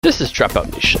This is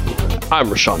Dropout Nation. I'm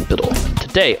Rashawn Biddle.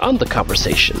 Today on The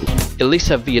Conversation,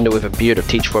 Elisa Villanueva Beard of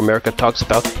Teach for America talks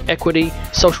about equity,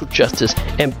 social justice,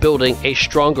 and building a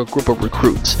stronger group of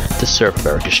recruits to serve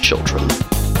America's children.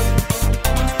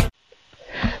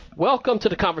 Welcome to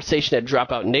The Conversation at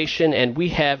Dropout Nation, and we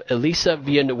have Elisa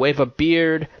Villanueva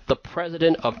Beard, the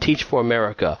president of Teach for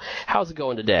America. How's it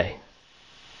going today?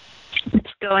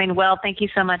 It's going well. Thank you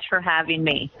so much for having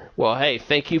me. Well, hey,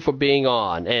 thank you for being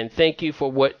on, and thank you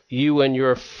for what you and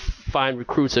your fine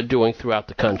recruits are doing throughout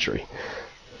the country.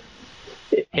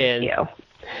 Thank you.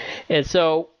 And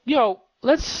so,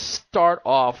 let's start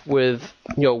off with,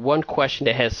 one question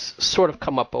that has sort of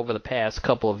come up over the past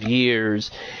couple of years.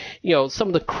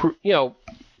 Some of the,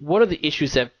 one of the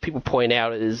issues that people point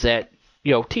out is that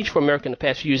Teach for America in the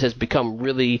past few years has become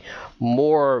really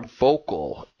more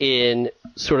vocal in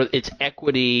sort of its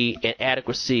equity and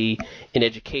adequacy in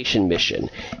education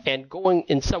mission, and going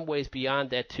in some ways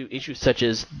beyond that to issues such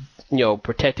as,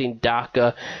 protecting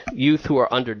DACA, youth who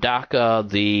are under DACA,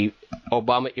 the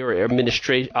Obama-era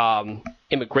administration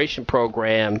immigration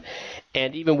program,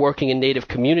 and even working in Native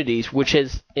communities, which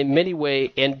has in many ways,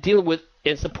 and dealing with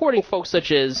and supporting folks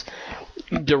such as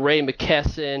DeRay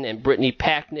McKesson and Brittany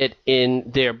Packnett in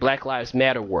their Black Lives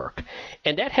Matter work.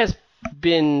 And that has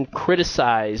been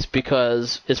criticized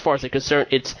because, as far as they're concerned,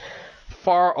 it's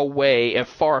far away and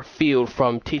far afield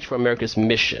from Teach for America's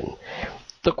mission.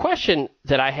 The question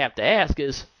that I have to ask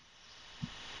is,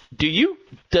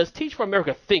 does Teach for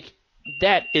America think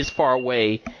that is far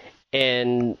away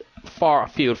and far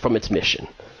afield from its mission?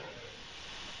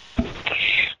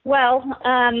 Well,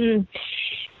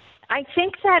 I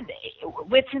think that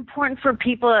it's important for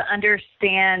people to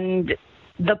understand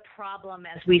the problem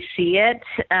as we see it,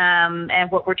 and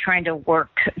what we're trying to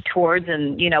work towards.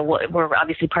 And, we're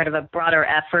obviously part of a broader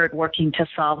effort working to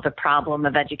solve the problem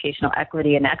of educational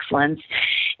equity and excellence.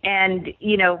 And,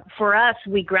 for us,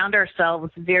 we ground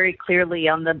ourselves very clearly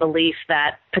on the belief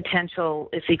that potential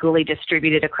is equally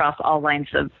distributed across all lines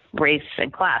of race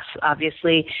and class,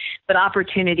 obviously, but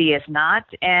opportunity is not.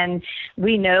 And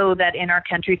we know that in our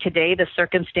country today, the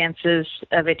circumstances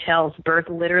of a child's birth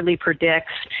literally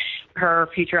predicts her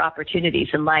future opportunities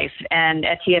in life. And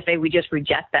at TFA, we just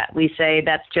reject that. We say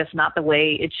that's just not the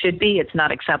way it should be. It's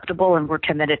not acceptable. And we're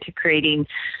committed to creating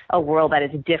a world that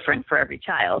is different for every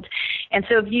child. And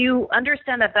so if you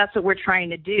understand that that's what we're trying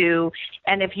to do,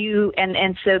 and if you,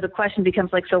 and so the question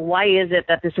becomes like, so why is it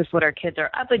that this is what our kids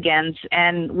are up against?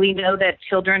 And we know that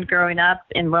children growing up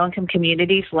in low-income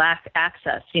communities lack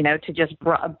access, to just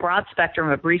a broad spectrum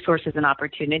of resources and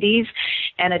opportunities,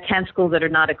 and attend schools that are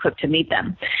not equipped to meet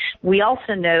them. We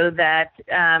also know that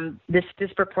this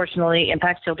disproportionately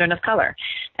impacts children of color,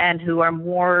 and who are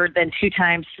more than 2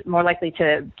 times more likely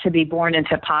to be born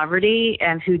into poverty,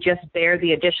 and who just bear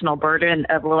the additional burden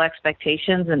of low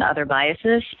expectations and other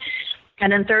biases.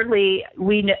 And then thirdly,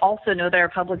 we also know that our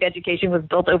public education was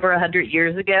built over 100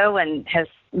 years ago and has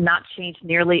not changed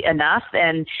nearly enough.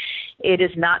 And it is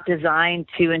not designed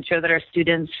to ensure that our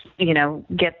students,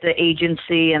 get the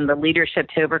agency and the leadership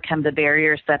to overcome the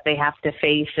barriers that they have to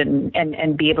face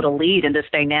and be able to lead in this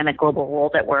dynamic global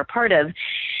world that we're a part of.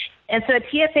 And so at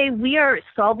TFA, we are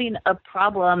solving a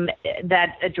problem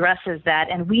that addresses that.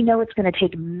 And we know it's going to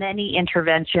take many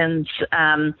interventions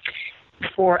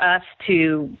for us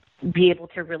to be able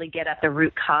to really get at the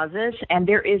root causes. And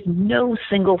there is no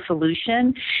single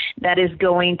solution that is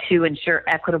going to ensure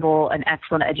equitable and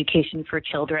excellent education for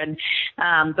children.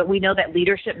 But we know that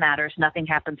leadership matters. Nothing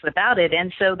happens without it.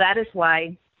 And so that is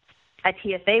why at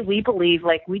TFA, we believe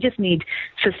we just need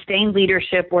sustained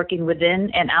leadership working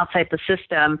within and outside the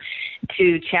system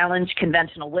to challenge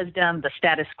conventional wisdom, the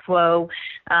status quo,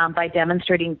 by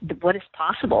demonstrating what is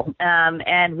possible.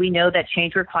 And we know that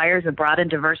change requires a broad and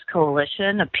diverse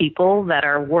coalition of people that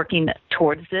are working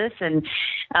towards this and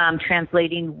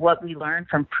translating what we learn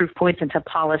from proof points into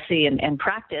policy and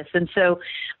practice. And so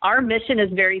our mission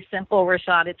is very simple,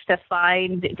 Rashad. It's to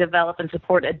find, develop, and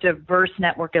support a diverse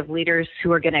network of leaders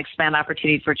who are going to expand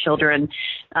opportunities for children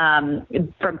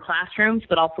from classrooms,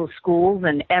 but also schools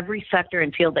and every sector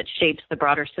and field that shapes the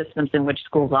broader systems in which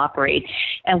schools operate.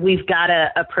 And we've got to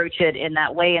approach it in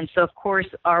that way. And so, of course,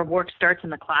 our work starts in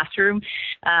the classroom,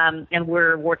 and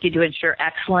we're working to ensure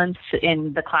excellence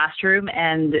in the classroom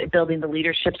and building the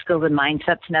leadership skills and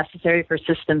mindsets necessary for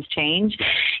systems change.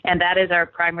 And that is our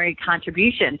primary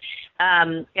contribution.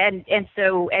 And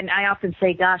I often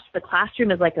say, gosh, the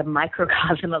classroom is like a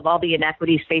microcosm of all the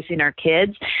inequities facing our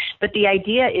kids. But the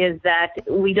idea is that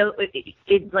we don't,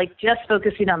 like just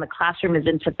focusing on the classroom is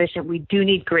insufficient. We do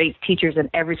need great teachers in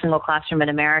every single classroom in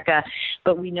America,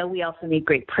 but we know we also need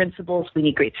great principals. We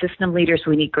need great system leaders.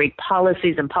 We need great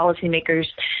policies and policymakers.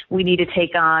 We need to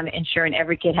take on ensuring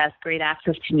every kid has great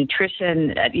access to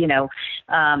nutrition, to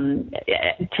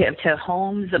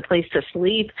homes, a place to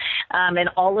sleep, and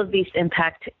all of these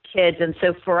impact kids. And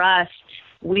so for us,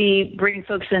 we bring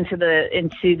folks into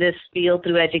this field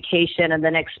through education and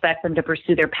then expect them to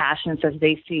pursue their passions as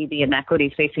they see the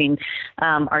inequities facing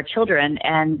our children.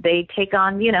 And they take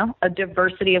on, a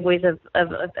diversity of ways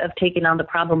of taking on the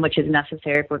problem, which is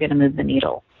necessary if we're going to move the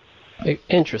needle.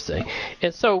 Interesting.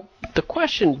 And so the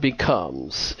question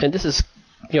becomes, and this is,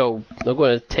 I'm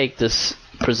going to take this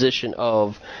position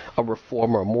of a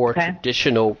reformer, a more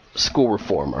traditional school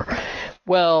reformer.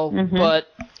 Well, but,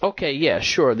 okay, yeah,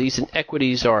 sure, these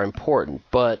inequities are important,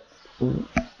 but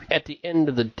at the end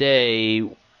of the day,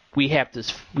 we have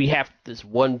this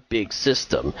one big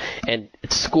system, and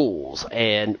it's schools,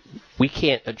 and we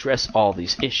can't address all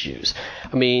these issues.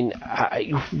 I mean,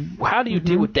 how do you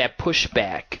deal with that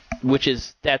pushback, which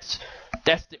is, that's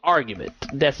the argument.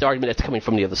 That's the argument that's coming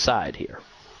from the other side here.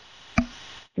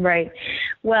 Right.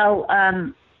 Well,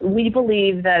 we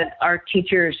believe that our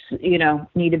teachers,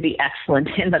 need to be excellent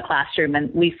in the classroom,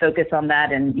 and we focus on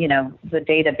that. And, the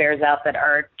data bears out that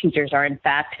our teachers are, in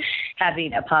fact,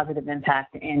 having a positive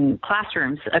impact in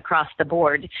classrooms across the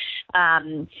board.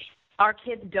 Our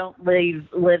kids don't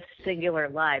live singular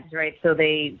lives, right? So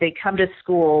they come to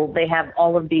school, they have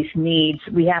all of these needs.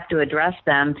 We have to address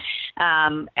them.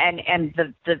 And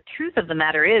the truth of the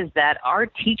matter is that our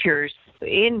teachers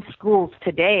in schools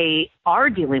today are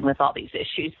dealing with all these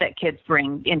issues that kids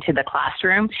bring into the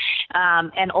classroom.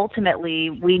 And ultimately,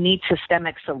 we need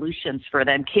systemic solutions for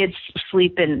them. Kids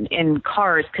sleep in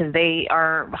cars because they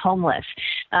are homeless.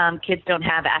 Kids don't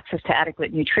have access to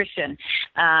adequate nutrition.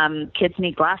 Kids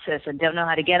need glasses and don't know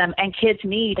how to get them. And kids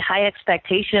need high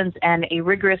expectations and a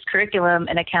rigorous curriculum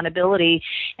and accountability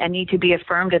and need to be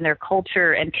affirmed in their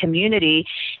culture and community.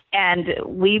 And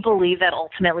we believe that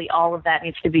ultimately all of that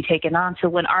needs to be taken on. So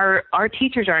when our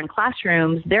teachers are in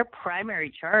classrooms, their primary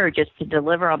charge is to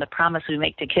deliver on the promise we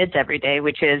make to kids every day,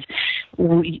 which is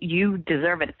you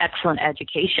deserve an excellent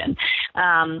education.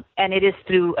 And it is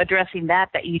through addressing that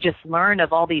you just learn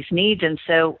of all these needs. And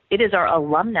so it is our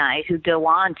alumni who go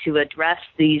on to address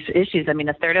these issues. I mean,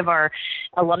 a third of our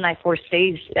alumni force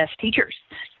stays as teachers.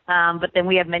 But then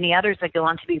we have many others that go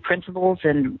on to be principals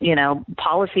and,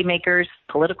 policymakers,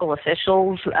 political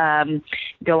officials,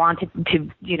 go on to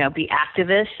be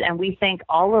activists. And we think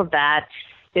all of that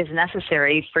is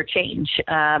necessary for change.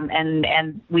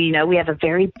 And we know we have a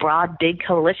very broad, big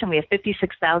coalition. We have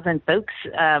 56,000 folks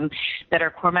that are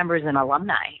core members and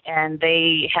alumni, and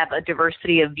they have a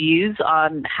diversity of views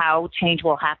on how change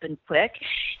will happen quick.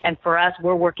 And for us,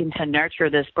 we're working to nurture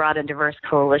this broad and diverse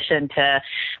coalition to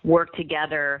work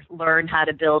together, learn how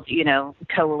to build,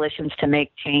 coalitions to make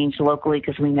change locally,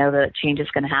 because we know that change is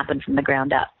going to happen from the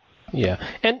ground up. Yeah.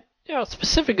 And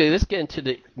specifically, let's get into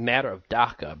the matter of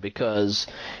DACA, because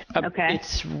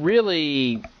it's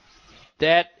really,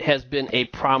 that has been a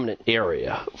prominent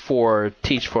area for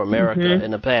Teach for America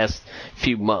in the past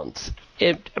few months.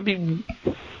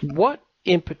 What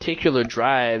in particular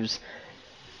drives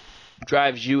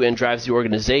you and drives the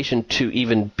organization to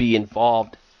even be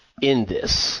involved in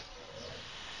this?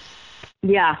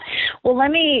 Yeah. Well,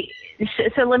 let me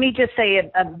just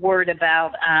say a word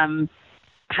about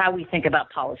how we think about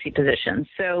policy positions.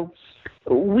 So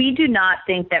we do not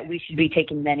think that we should be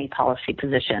taking many policy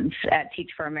positions at Teach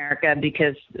for America,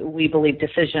 because we believe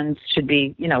decisions should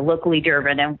be, locally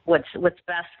driven, and what's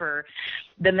best for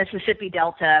the Mississippi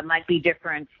Delta might be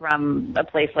different from a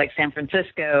place like San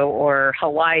Francisco or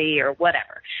Hawaii or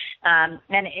whatever. And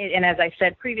as I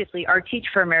said previously, our Teach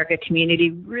for America community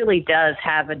really does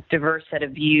have a diverse set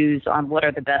of views on what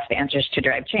are the best answers to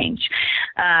drive change.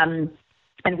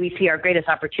 And we see our greatest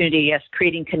opportunity as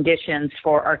creating conditions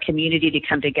for our community to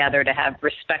come together to have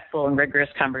respectful and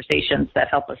rigorous conversations that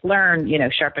help us learn,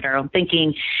 sharpen our own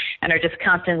thinking, and are just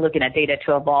constantly looking at data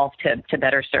to evolve to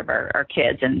better serve our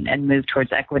kids and move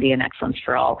towards equity and excellence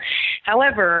for all.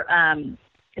 However,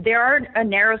 there are a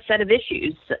narrow set of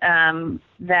issues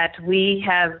that we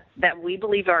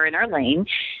believe are in our lane,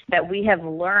 that we have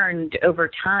learned over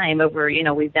time,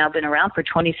 we've now been around for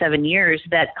 27 years,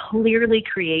 that clearly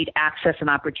create access and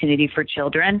opportunity for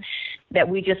children that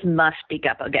we just must speak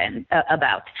up again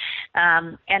about.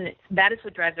 And that is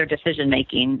what drives our decision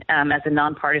making as a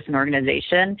nonpartisan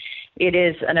organization. It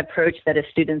is an approach that is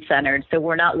student-centered. So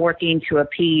we're not working to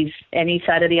appease any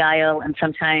side of the aisle. And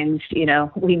sometimes,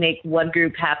 we make one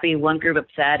group happy, one group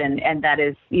upset, and that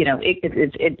is,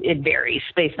 it varies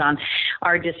based on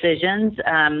our decisions.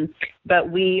 But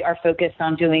we are focused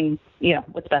on doing,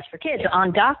 what's best for kids.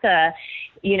 On DACA,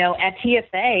 at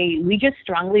TFA, we just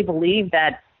strongly believe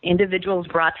that individuals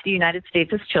brought to the United States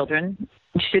as children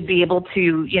should be able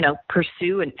to,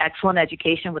 pursue an excellent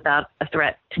education without a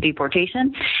threat to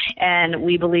deportation. And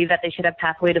we believe that they should have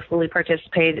pathway to fully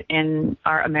participate in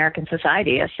our American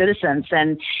society as citizens.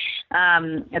 And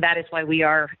that is why we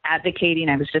are advocating.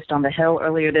 I was just on the Hill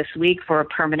earlier this week for a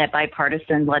permanent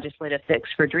bipartisan legislative fix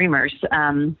for Dreamers.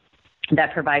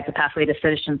 That provides a pathway to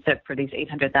citizenship for these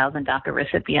 800,000 DACA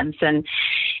recipients. And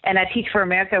at Teach for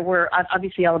America, we're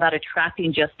obviously all about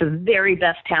attracting just the very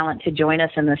best talent to join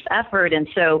us in this effort. And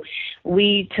so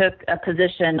we took a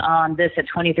position on this at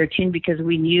 2013 because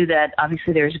we knew that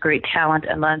obviously there's great talent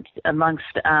amongst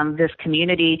this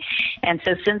community. And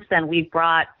so since then, we've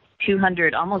brought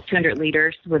almost 200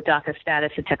 leaders with DACA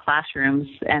status into classrooms,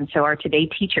 and so are today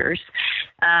teachers.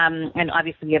 And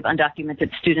obviously we have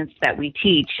undocumented students that we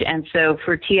teach. And so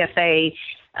for TFA,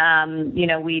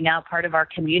 we now part of our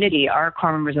community, our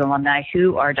core members and alumni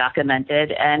who are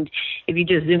documented. And if you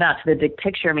just zoom out to the big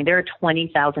picture, there are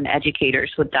 20,000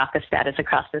 educators with DACA status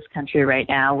across this country right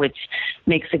now, which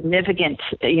makes significant,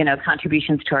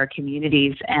 contributions to our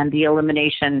communities. And the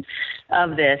elimination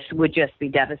of this would just be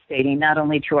devastating, not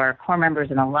only to our core members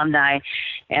and alumni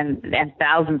and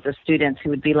thousands of students who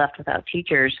would be left without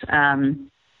teachers,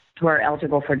 who are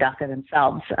eligible for DACA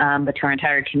themselves, but to our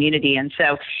entire community. And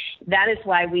so that is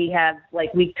why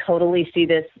we totally see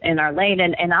this in our lane.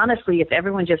 And honestly, if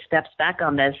everyone just steps back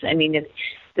on this, if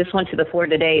this went to the floor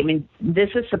today, this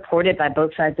is supported by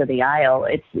both sides of the aisle.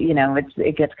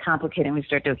 It gets complicated when we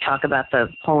start to talk about the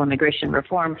whole immigration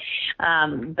reform.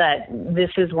 But this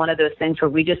is one of those things where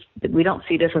we don't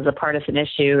see this as a partisan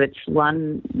issue. It's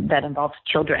one that involves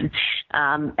children,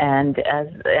 and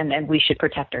we should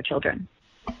protect our children.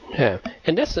 Yeah,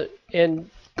 and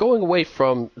going away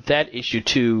from that issue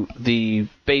to the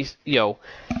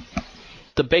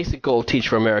the basic goal of Teach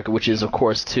for America, which is of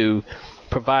course to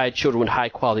provide children with high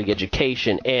quality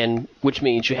education, and which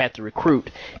means you have to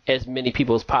recruit as many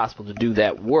people as possible to do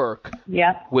that work.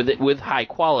 Yeah. With high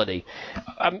quality.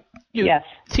 Yes.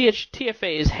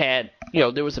 TFA has had,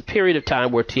 there was a period of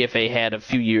time where TFA had a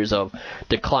few years of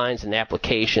declines in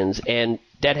applications, and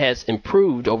that has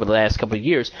improved over the last couple of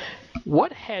years.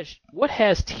 What has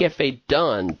TFA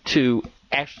done to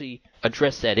actually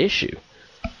address that issue?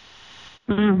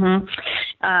 Mm-hmm.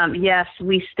 Yes,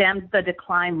 we stemmed the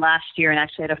decline last year and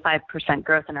actually had a 5%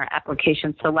 growth in our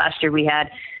applications. So last year we had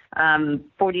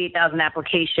 48,000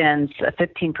 applications, a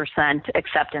 15%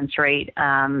 acceptance rate.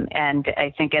 And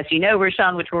I think, as you know,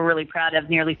 Rashawn, which we're really proud of,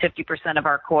 nearly 50% of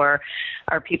our core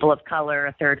are people of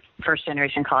color,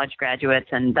 first-generation college graduates.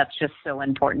 And that's just so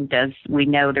important, as we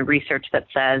know the research that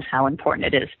says how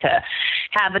important it is to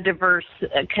have a diverse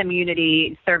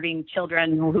community serving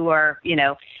children who are,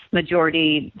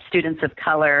 majority students of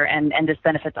color, and this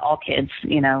benefits all kids,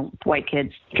 white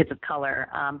kids, kids of color,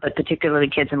 but particularly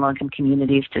kids in low-income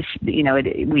communities. We know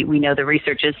the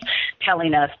research is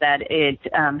telling us that it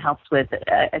helps with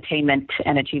attainment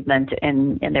and achievement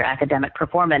in their academic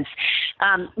performance.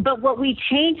 But what we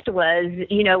changed was,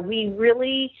 we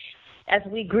really, as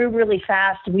we grew really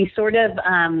fast, we sort of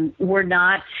were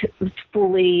not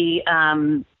fully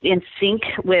in sync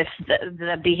with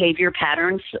the behavior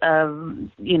patterns of,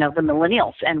 the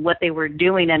millennials and what they were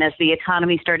doing. And as the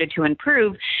economy started to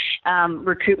improve,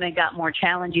 recruitment got more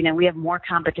challenging, and we have more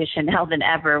competition now than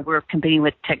ever. We're competing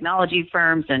with technology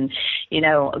firms and,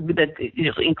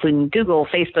 including Google,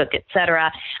 Facebook, et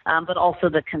cetera, but also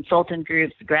the consultant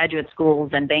groups, graduate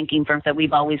schools, and banking firms that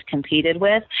we've always competed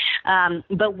with.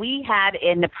 But we had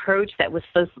an approach that was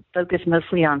focused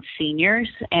mostly on seniors.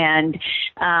 And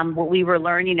what we were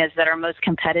learning is that our most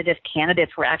competitive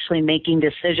candidates were actually making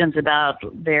decisions about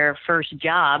their first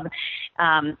job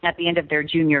at the end of their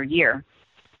junior year.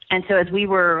 And so as we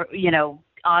were,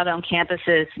 out on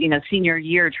campuses, senior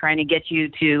year trying to get you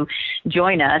to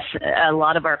join us, a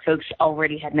lot of our folks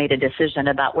already had made a decision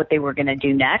about what they were going to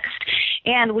do next.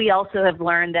 And we also have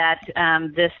learned that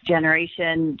this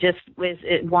generation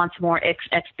it wants more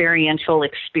experiential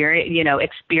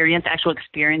experience, actual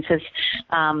experiences,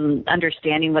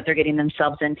 understanding what they're getting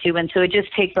themselves into. And so it just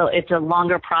it's a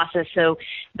longer process. So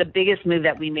the biggest move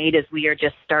that we made is we are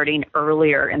just starting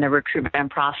earlier in the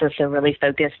recruitment process, so really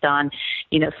focused on,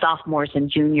 sophomores and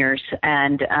juniors.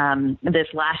 And this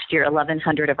last year,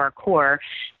 1,100 of our core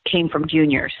came from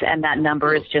juniors, and that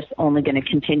number is just only going to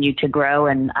continue to grow.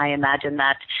 And I imagine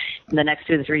that in the next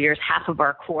 2 to 3 years, half of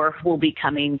our core will be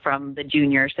coming from the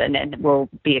juniors and will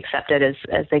be accepted as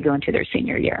they go into their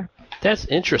senior year. That's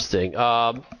interesting.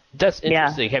 Yeah.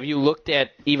 Have you looked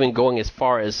at even going as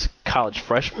far as college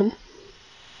freshmen?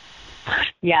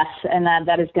 Yes, and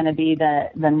that is going to be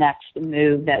the next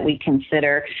move that we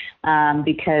consider,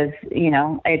 because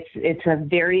it's a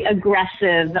very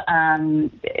aggressive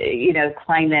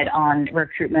climate on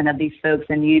recruitment of these folks,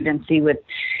 and you even see with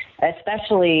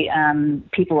especially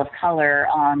people of color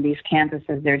on these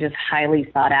campuses, they're just highly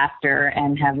sought after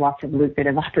and have lots of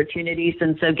lucrative opportunities.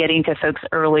 And so getting to folks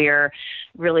earlier,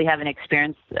 really have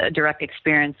direct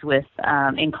experience with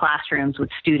in classrooms with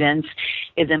students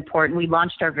is important. We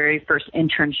launched our very first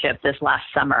internship this last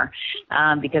summer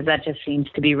because that just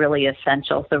seems to be really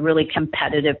essential. So really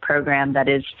competitive program that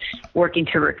is working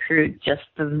to recruit just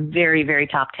the very, very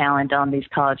top talent on these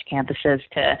college campuses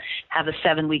to have a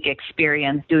 7-week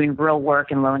experience doing real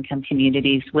work in low-income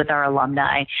communities with our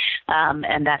alumni,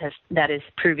 and that is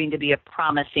proving to be a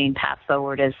promising path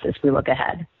forward as we look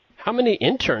ahead. How many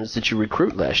interns did you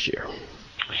recruit last year?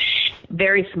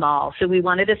 Very small. So we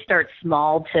wanted to start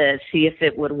small to see if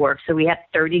it would work. So we had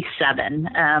 37,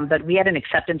 but we had an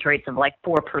acceptance rate of like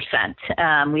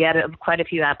 4%. We had quite a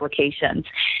few applications.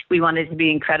 We wanted to be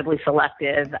incredibly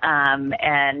selective,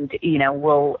 and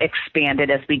we'll expand it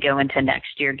as we go into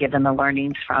next year, given the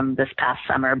learnings from this past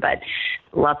summer, but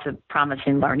lots of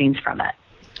promising learnings from it.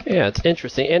 Yeah, it's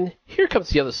interesting. And here comes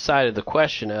the other side of the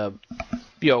question.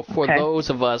 For those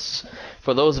of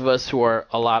us who are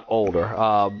a lot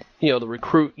older, the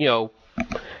recruit,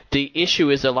 the issue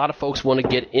is a lot of folks want to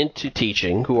get into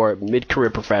teaching who are mid-career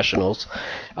professionals.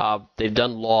 They've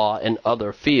done law and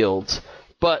other fields,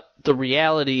 but the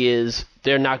reality is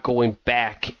they're not going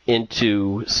back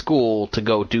into school to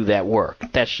go do that work.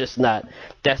 That's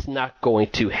not going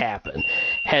to happen.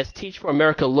 Has Teach for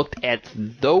America looked at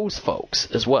those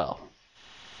folks as well?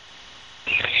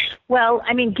 Well,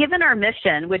 given our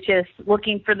mission, which is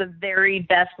looking for the very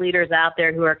best leaders out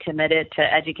there who are committed to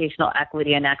educational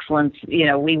equity and excellence,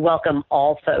 we welcome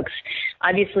all folks.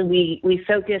 Obviously, we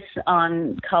focus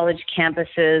on college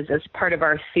campuses as part of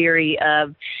our theory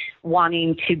of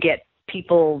wanting to get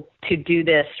people to do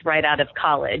this right out of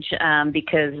college,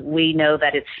 because we know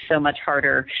that it's so much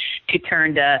harder to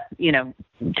turn to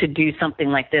do something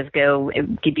like this,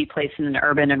 be placed in an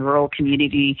urban and rural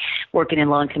community, working in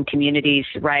low-income communities,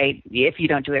 right? If you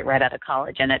don't do it right out of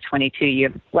college, and at 22, you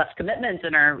have less commitments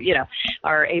and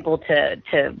are able to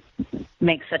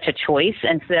make such a choice.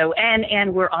 And so,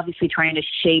 and we're obviously trying to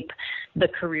shape the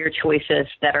career choices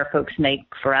that our folks make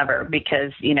forever,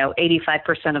 because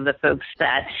 85% of the folks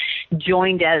that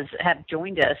have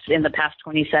joined us in the past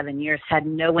 27 years had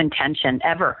no intention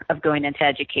ever of going into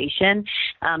education.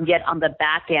 Yet on the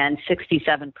back end,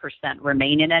 67%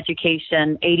 remain in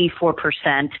education,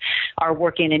 84% are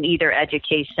working in either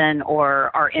education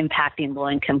or are impacting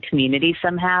low-income communities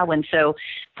somehow. And so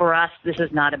for us, this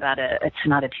is not it's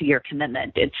not a 2-year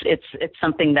commitment. It's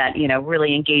something that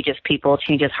really engages people,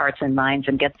 changes hearts and minds,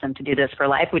 and gets them to do this for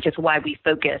life, which is why we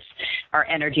focus our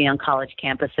energy on college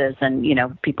campuses and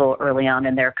people early on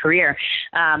in their career.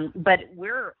 But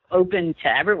we're open to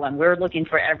everyone. We're looking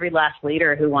for every last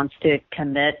leader who wants to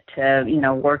commit to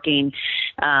working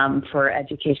for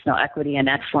educational equity and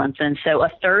excellence. And so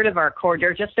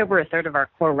just over a third of our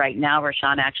core right now,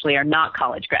 Rashawn, actually are not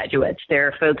college graduates.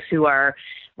 They're folks who are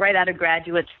right out of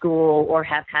graduate school or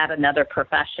have had another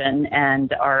profession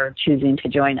and are choosing to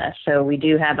join us. So we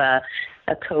do have a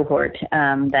cohort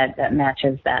that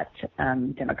matches that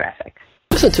demographic.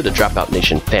 Listen to the Dropout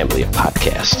Nation family of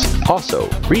podcasts. Also,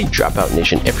 read Dropout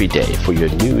Nation every day for your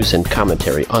news and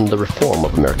commentary on the reform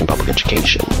of American public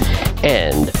education.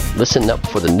 And listen up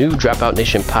for the new Dropout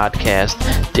Nation podcast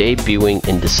debuting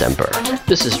in December.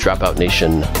 This is Dropout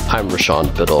Nation. I'm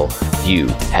Rashawn Biddle. You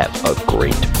have a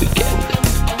great weekend.